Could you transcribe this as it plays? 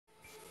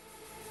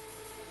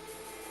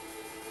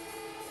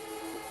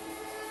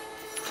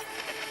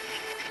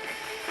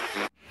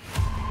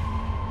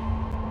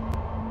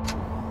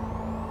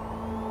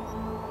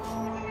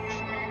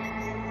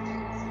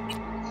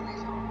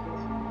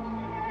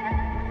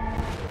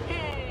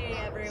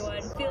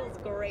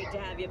to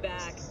have you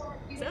back.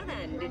 So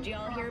then, did you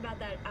all hear about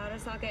that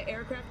Arasaka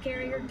aircraft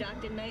carrier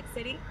docked in Night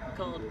City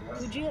called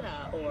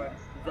Kujira or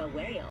the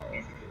Whale?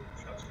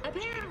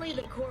 Apparently,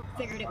 the Corp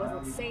figured it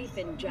wasn't safe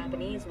in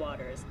Japanese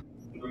waters.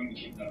 Bring the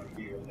kid out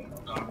here, then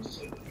the doctor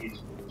said that his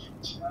was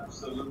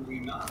absolutely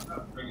not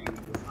bringing him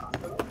to the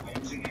hospital.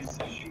 Claims against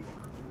the issue.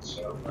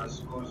 So let's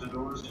close the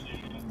doors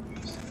and we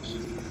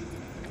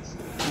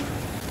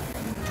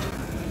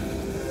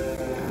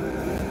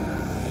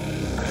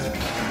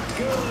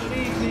Good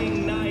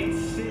evening, Night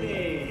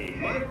City.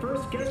 My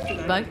first guest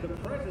tonight is the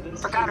president.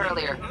 Forgot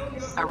earlier.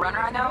 A runner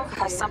I know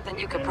has something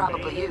you could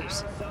probably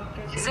use.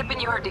 Zip in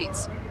your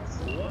deeds.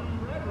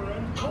 One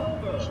Reverend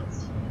Culver.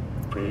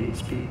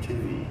 Praise be to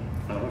thee,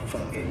 our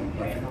Father in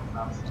heaven.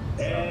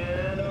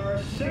 And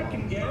our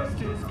second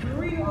guest is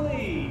Karina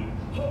Lee,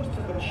 host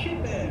of the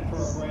Chip In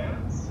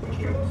program, which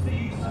promotes the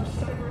use of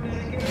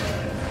cybernetic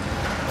internet.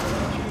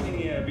 How are you,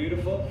 yeah,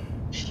 beautiful?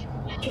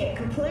 Can't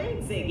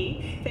complain,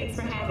 Ziggy. Thanks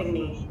for having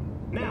me.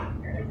 Now,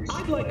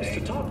 I'd like us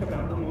to talk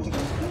about the most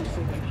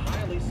exclusive and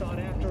highly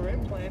sought-after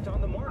implant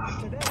on the market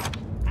today,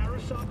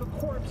 Arasaka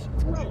Corp's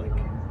Relic.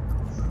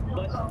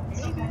 But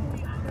maybe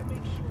we ought to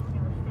make sure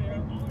our fair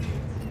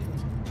audience...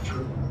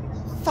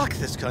 Fuck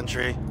this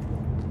country.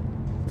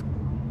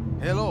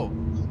 Hello.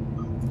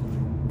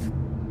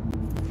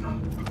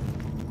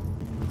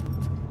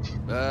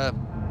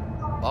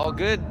 All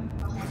good?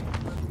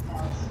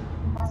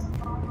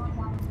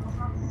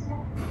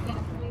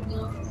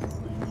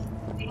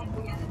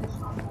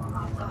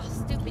 Oh,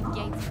 stupid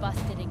gate's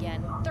busted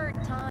again. Third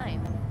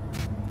time.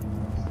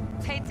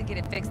 Hate to get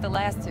it fixed the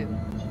last two.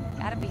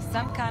 Gotta be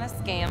some kind of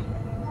scam.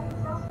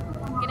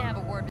 Gonna have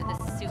a word with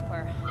this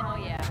super. Oh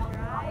yeah.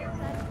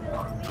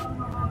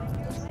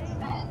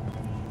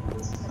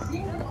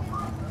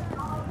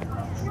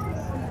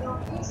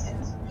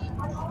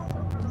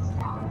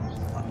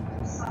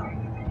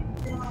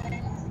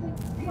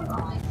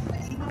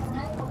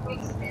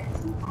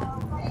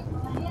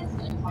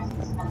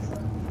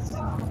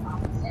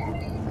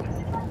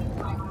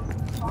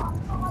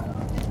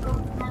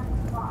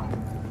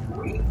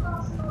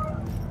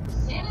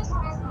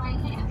 Sanitize my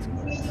hands.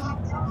 You have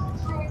double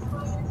high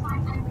exposure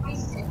time and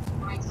wasted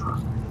my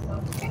time. So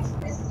fix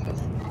this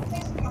station and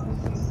fix the other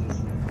two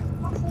stations.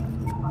 I'll take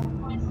care of the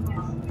points of my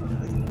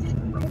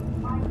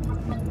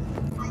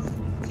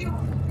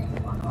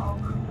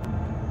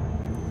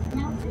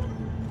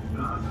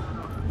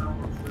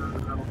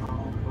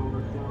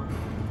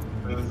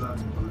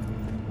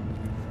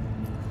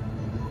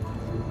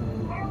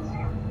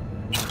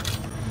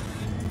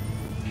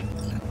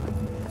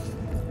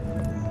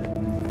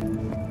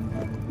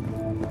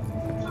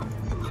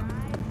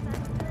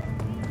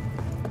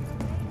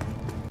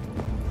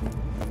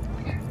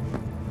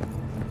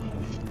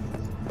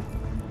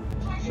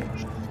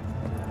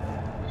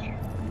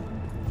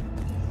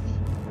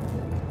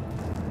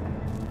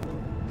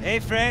Hey,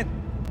 friend.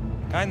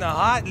 Kinda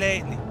hot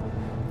lately.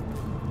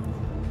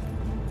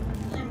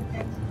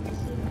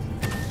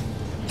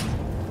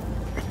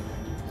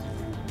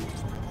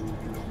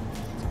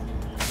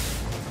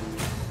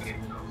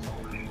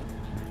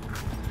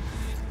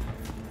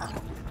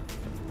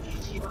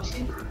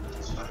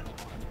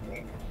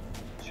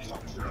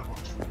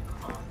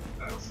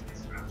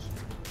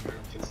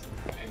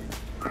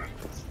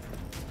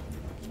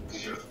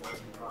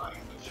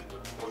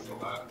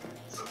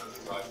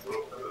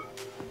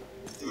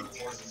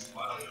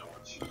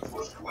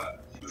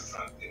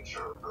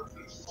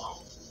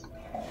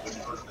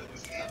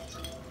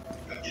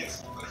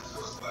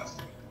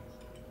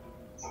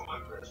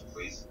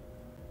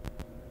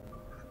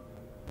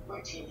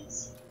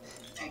 Martinis.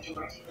 Thank you,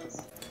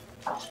 Martinis.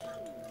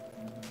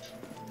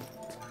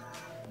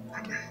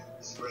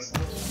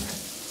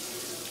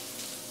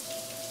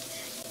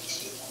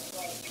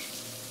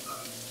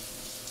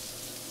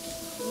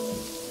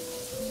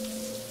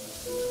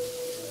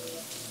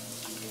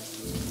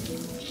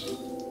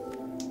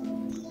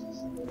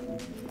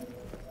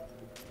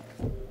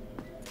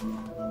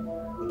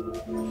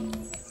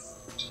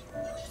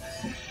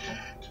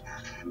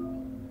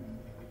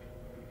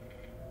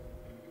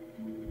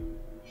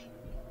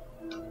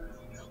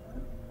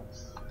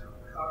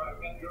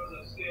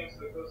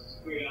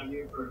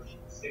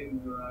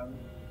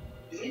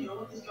 Do they know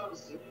what this guy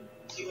was doing?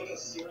 Is he like a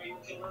serial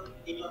killer?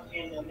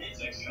 And the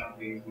next extract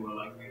being more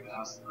likely the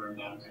house to burn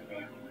down to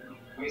back.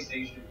 Way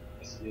station,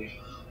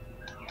 destination.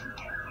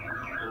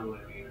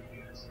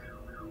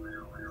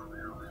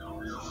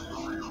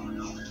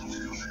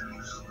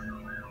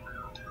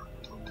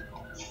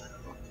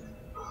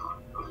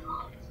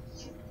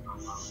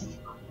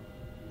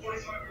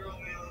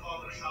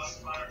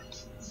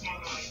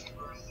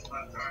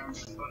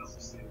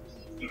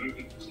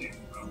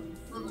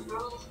 When the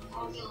girls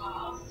are in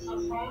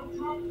a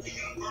phone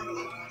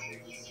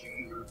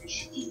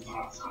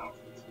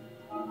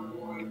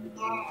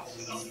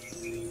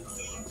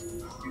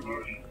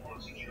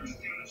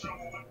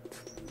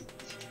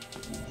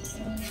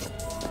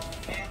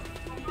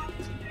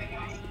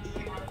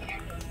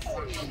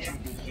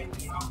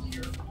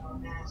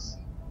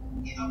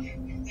Okay,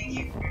 thank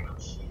you very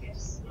much.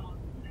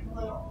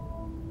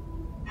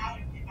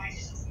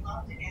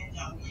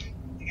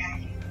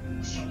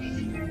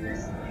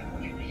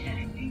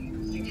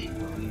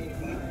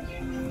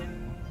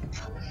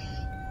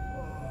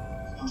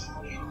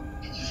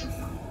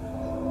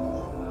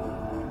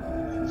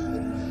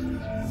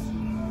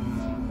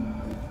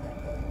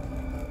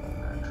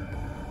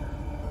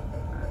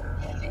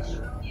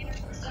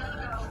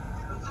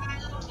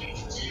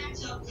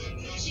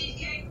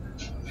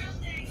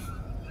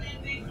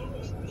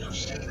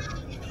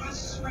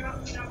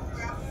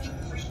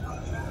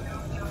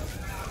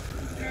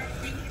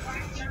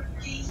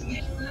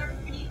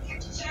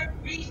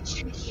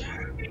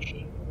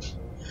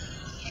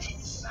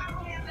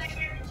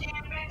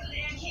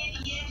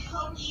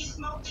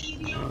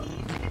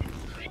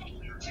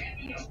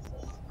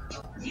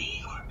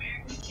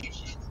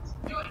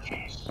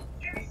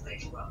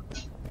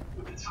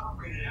 With the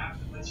top-rated app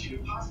that lets you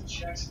deposit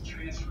checks and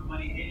transfer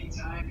money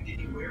anytime,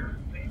 anywhere,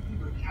 banking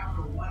with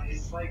Capital One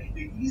is like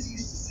the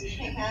easiest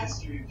decision in the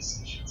history of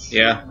decisions.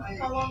 Yeah.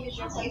 How long is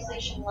your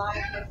PlayStation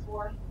Live good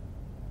for?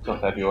 Till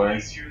February.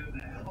 Easier than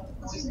that.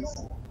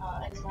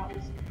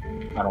 Xbox.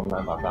 I don't know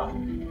about that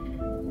one.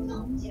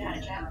 You know how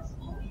to chat?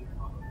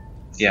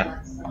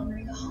 Yeah.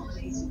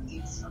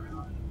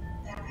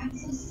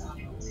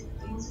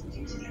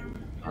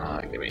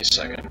 Give me a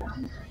second.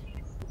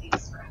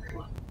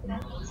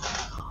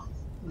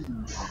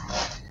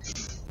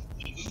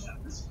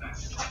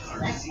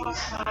 Xbox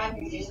Live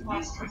and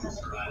Xbox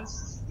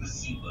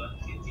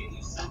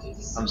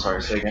I'm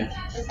sorry, say again?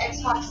 Is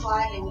Xbox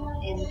Live and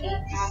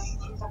Game Pass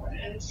two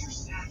separate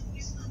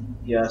things?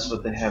 Yes,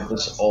 but they have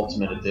this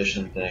Ultimate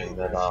Edition thing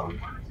that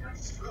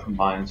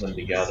combines them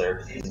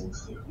together, and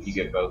you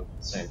get both at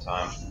the same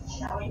time. Is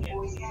that what you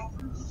always have?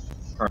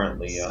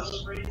 Currently, yes.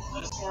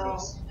 So,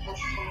 that's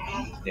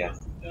Yeah.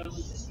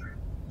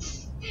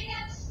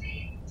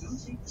 Don't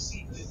take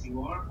Placebo if you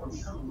are or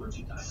become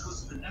allergic to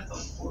icosapent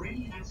or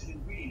any active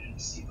ingredient in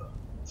placebo.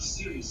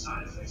 Serious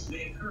side effects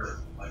may occur,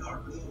 like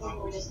heart rhythm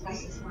problems,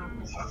 persistent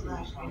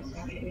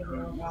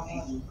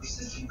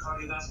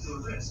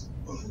cardiovascular risk,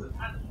 or fluid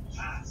habit in the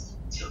past.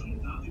 Tell you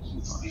about the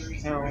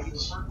experience of regular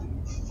heart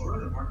rhythm or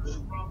other heart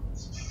rhythm problems.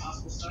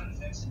 Possible side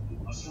effects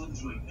include muscle and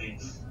joint pain.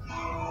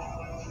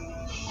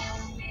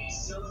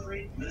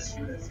 Celebrate less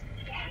risk.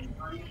 Added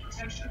cardio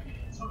protection.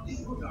 Talk to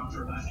your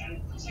doctor about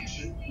added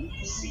protection with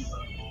placebo.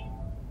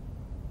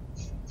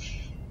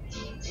 I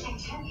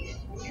tell you,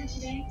 order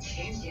today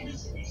and get it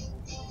today.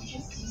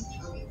 Just use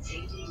Target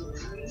Safety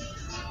Delivery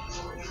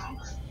or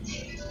Driver.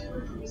 For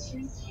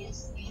groceries,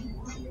 gifts, and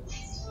more on your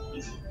list.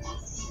 Visit the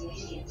closest way to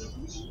get what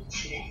you need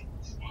today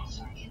at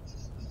Target.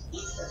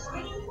 It's the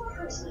Friday before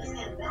Christmas,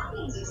 and that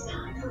means it's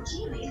time for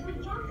GMA's big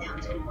countdown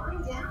to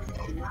wind down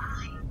and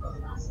ride. From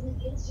last-minute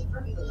deals to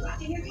perfectly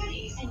wrapping your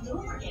goodies, and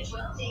don't forget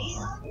 12 days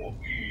off.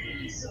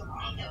 So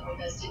wind up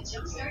with us to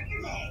jumpstart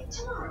your day.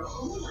 Tomorrow,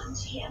 only on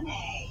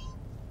GMA.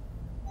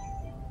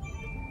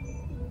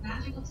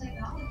 Magical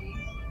technology,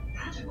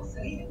 magical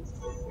savings.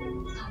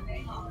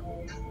 Sunday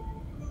holidays.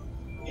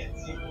 Get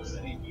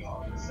 0%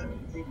 APR for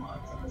 73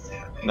 months on the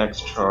Santa Fe.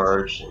 Next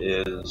charge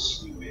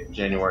is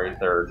January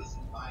 3rd.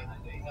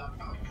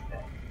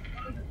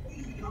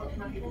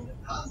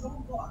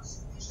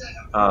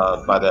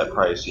 By that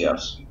price,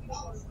 yes. Hey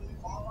y'all, I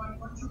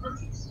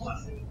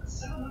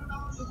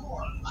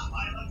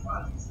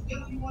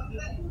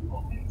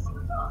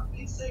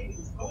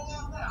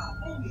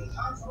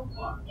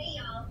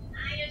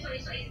know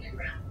 2020's been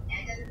rough.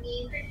 That doesn't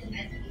mean Christmas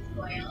has to be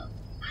spoiled.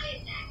 I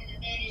am back at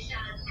Amanda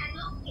Shaw's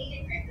annual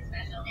Pagan Christmas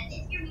special, and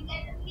this year we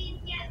get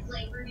amazing guests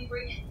like Ruby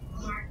Bridges,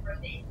 Mark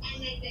Robin, and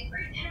Meg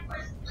Bickford, and of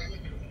course, Linda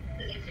Music.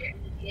 So make sure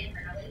you get in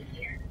for holiday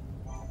cheer.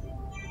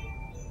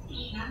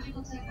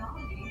 Magical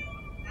technology,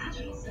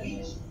 magical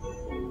savings.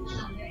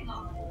 Sunday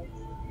holidays.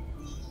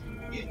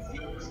 Get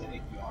 0%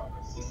 APR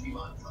for 60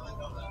 months on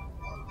Adola.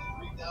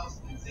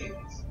 $3,000 in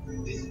savings.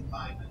 Visit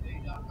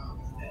buymonday.com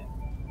today.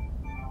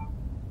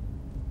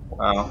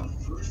 Wow.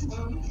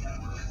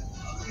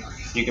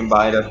 You can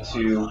buy it up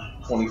to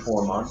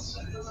 24 months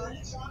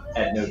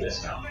at no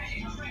discount.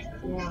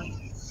 Yeah.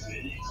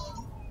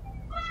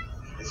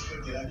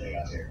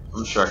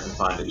 I'm sure I can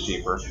find it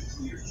cheaper.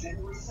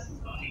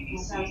 I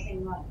was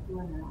thinking about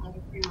doing like a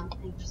 3-month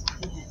thing or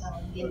something that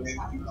getting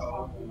stuff.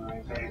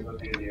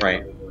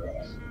 Right.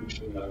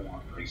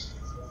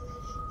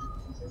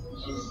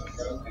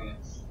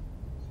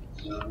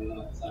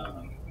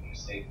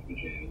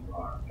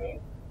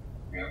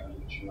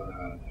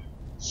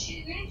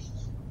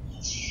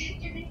 She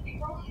didn't make me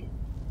wrong.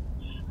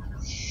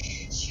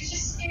 She was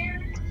just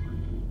scared.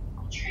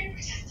 Trying to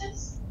protect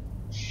us.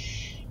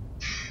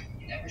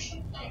 You never should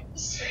have played with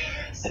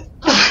strangers.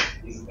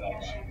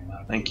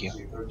 Thank you.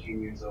 You're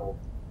 13 years old.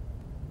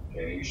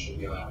 Okay, you should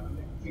be allowed to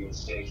make a few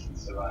mistakes and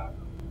survive.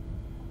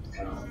 It's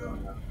kind of what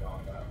growing up is all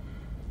about.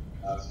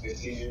 I was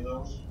 15 years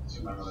old.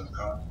 Took my mother's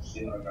car.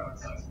 Didn't have a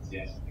driver's license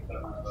yet. Picked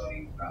up my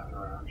buddy, driving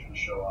around, trying to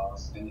show off,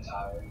 spin the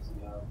tires,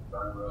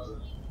 burn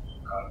rubber.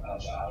 Caught a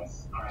patch of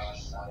ice,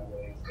 crashed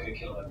sideways. Could have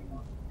killed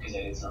everyone because I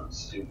did something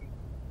stupid.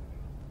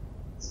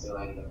 Still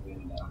ended up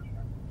being a doctor.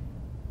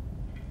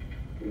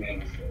 We made a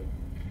mistake.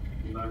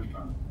 We learned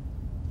from it.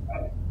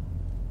 Right?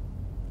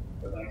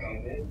 But that guy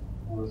did. It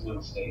was no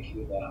mistake. He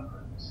did that on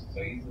purpose.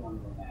 So he's the one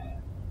who we're mad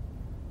at.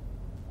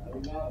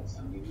 Not be mad at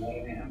somebody. Be mad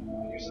at him,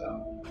 not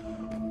yourself.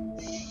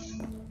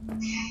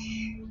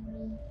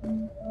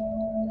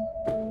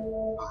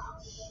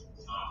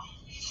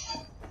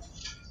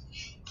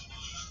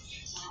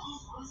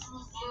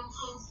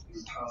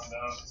 Calm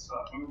down and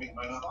stop moving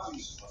my body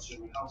so much, it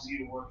helps you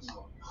to work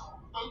more.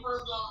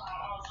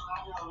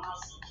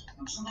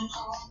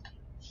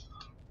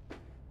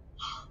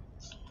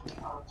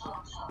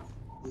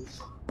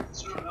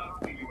 Soon enough,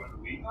 we go into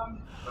lead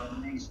them, but the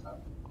name's better.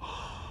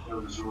 Their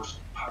resource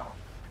power.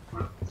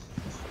 Really.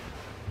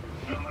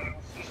 No money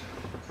wants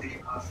to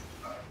take a hostage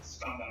by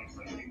scumbags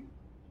like you.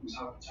 Who's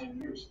out for 10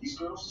 years. These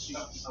girls, she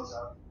got themselves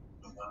out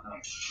in one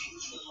night.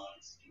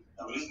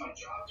 Now, it is my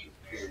job to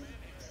repair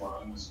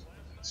crimes,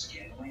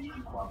 scaling,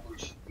 and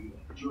cooperation.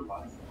 Your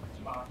life,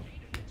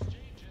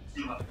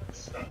 your life is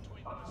spent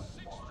on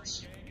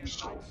wars. You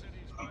stole.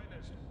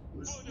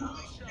 There's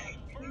nothing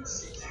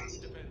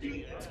anything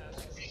really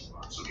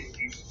so get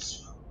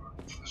used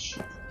to this.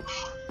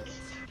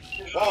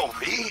 Whoa,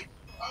 V?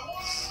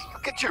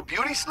 You get your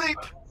beauty sleep?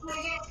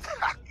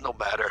 No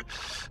matter.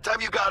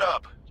 Time you got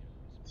up.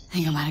 I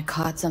think I might have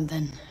caught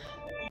something.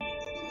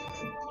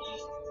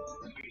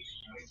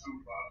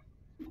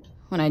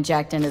 When I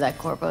jacked into that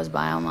Corpo's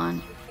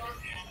biomon.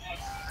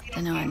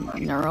 Don't know, a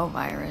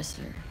neurovirus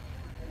or...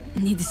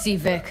 Need to see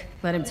Vic.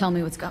 Let him tell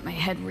me what's got my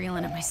head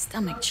reeling and my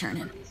stomach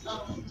churning.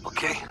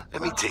 Okay,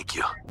 let me take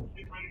you.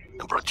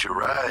 I brought you a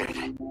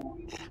ride.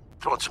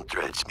 Throw on some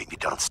threads, meet me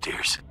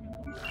downstairs.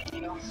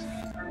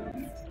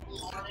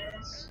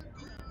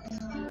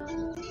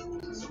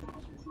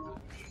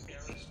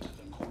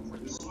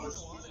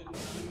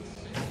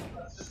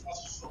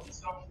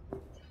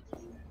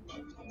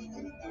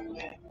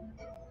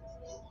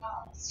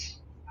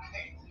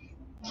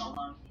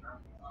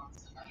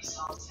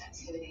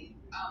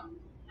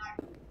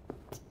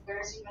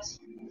 Where's your best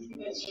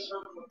friend? It's just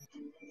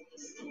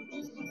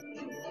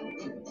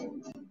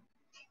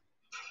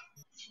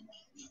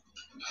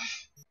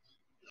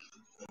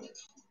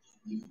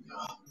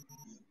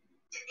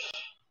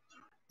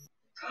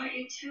got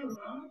you too,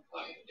 huh?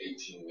 Like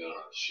 18 mil on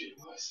the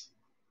shooting list.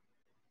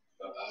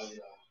 But I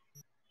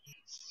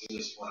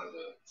just wanted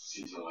to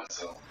see for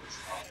myself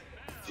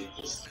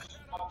this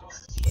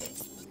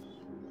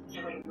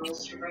How many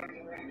rules you're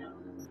breaking right now?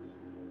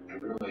 I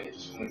really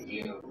just want to be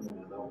in a room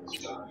and know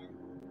what's dying.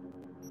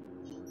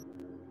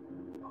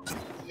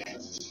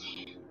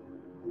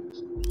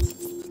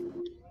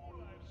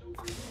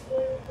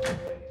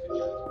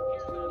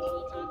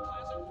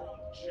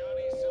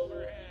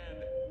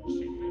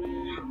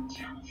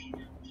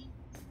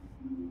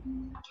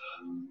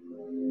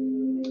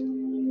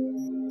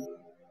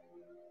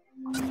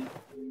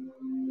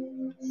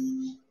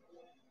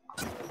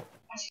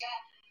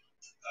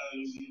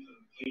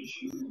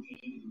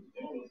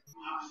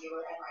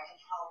 Wherever I can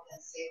help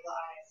and save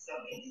lives, so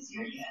it is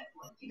your head.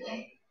 What do you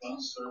think? Well,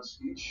 start a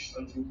speech,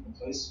 start taking the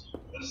place.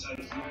 Back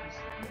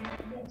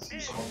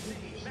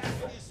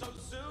so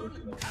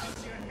soon?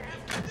 How's your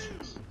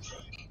afternoon?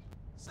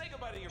 Say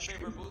goodbye to your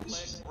favorite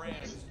bootleg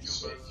brands,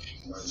 Jumbas.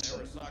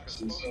 Arasaka's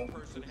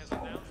spokesperson has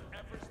announced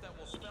efforts that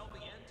will spell the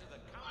end to the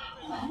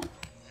counterfeit.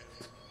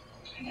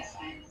 I guess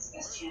I'm his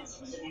best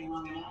chance of living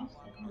long enough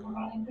and we're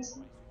not in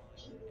prison.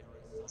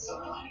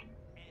 So am I.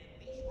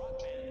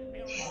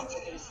 After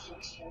this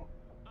next year,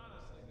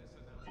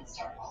 and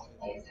start all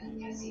the plays in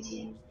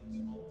ICT.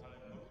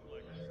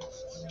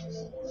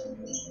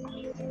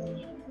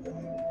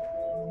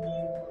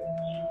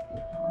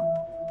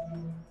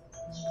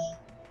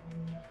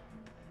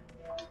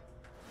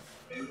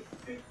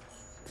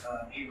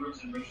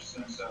 Abrams and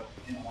Richardson, so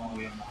in a long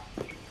way, I'm not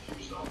taking the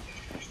result.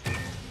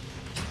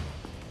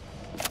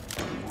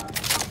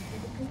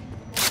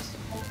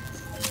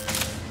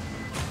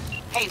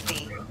 Hey,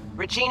 V.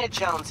 Regina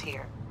Jones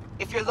here.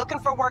 If you're looking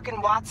for work in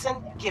Watson,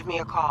 give me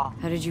a call.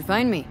 How did you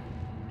find me?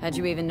 How'd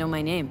you even know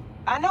my name?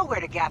 I know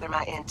where to gather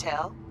my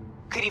intel.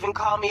 Could even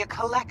call me a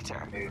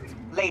collector.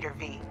 Later,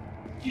 V.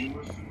 You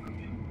were super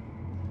good.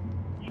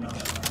 You know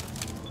that,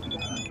 right? You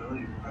got an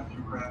ability to prep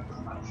your craft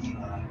with my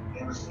team that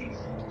I've ever seen.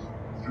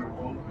 You're a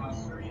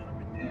world-class surgeon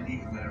and an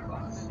even better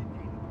boss.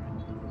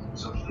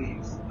 So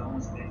please, don't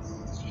mistake this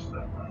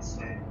disrespect when I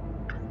say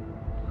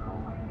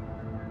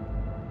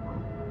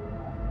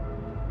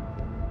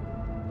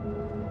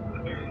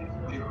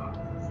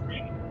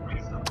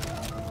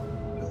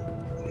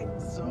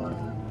So,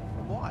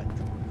 what?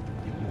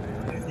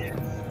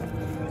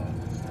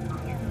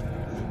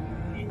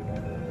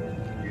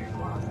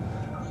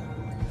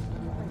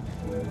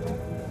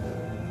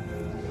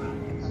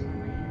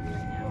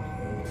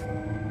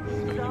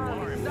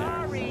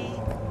 Sorry.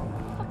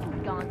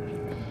 Fucking gone piece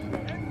of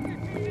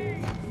shit.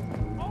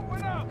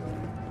 Open up!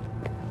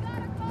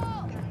 Got a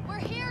call. We're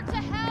here to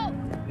help.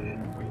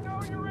 We know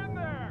you're in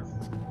there!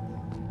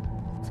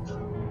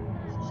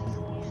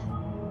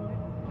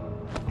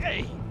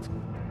 Hey!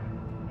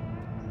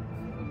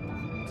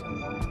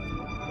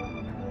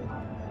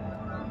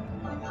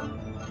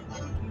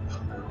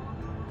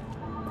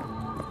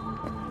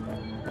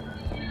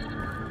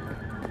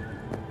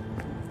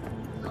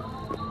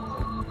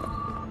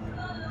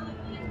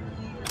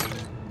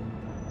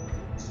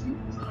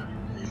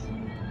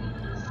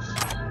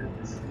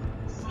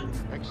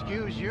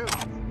 Excuse you.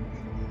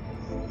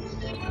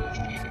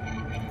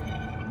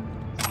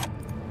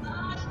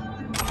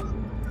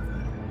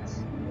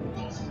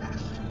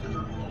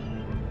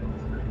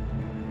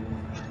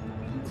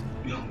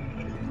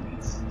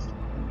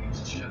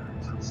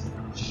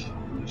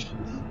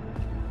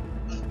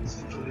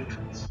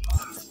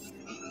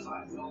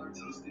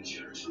 toasted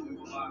cheddar two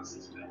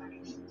boxes back.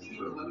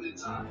 For a limited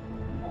time,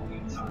 only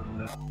at Taco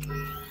Bell.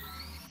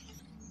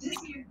 This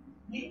year,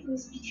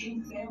 neighbors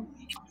became family.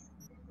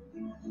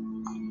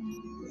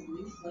 With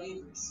new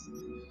flavors,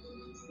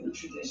 new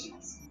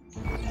traditions,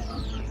 and the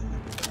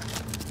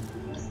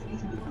best they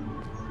can do.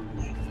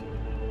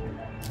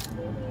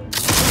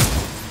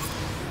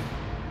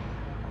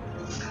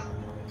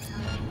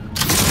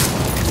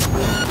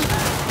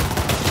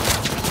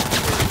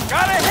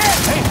 Got a hit!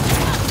 Hey!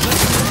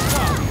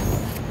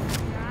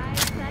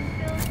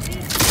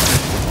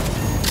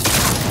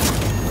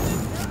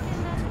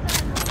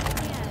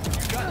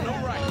 You got no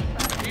right.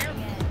 Here?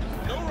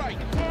 No right.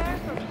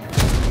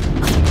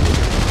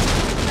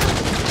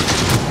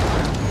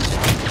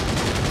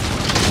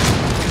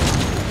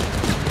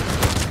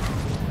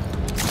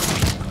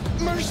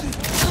 Mercy!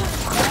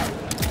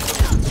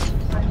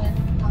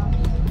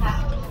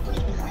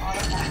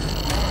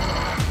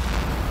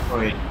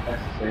 Wait,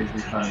 that's crazy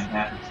funny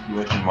happy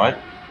situation. What?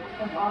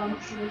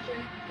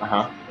 Uh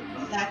huh.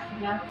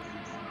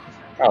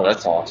 Oh,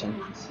 that's awesome.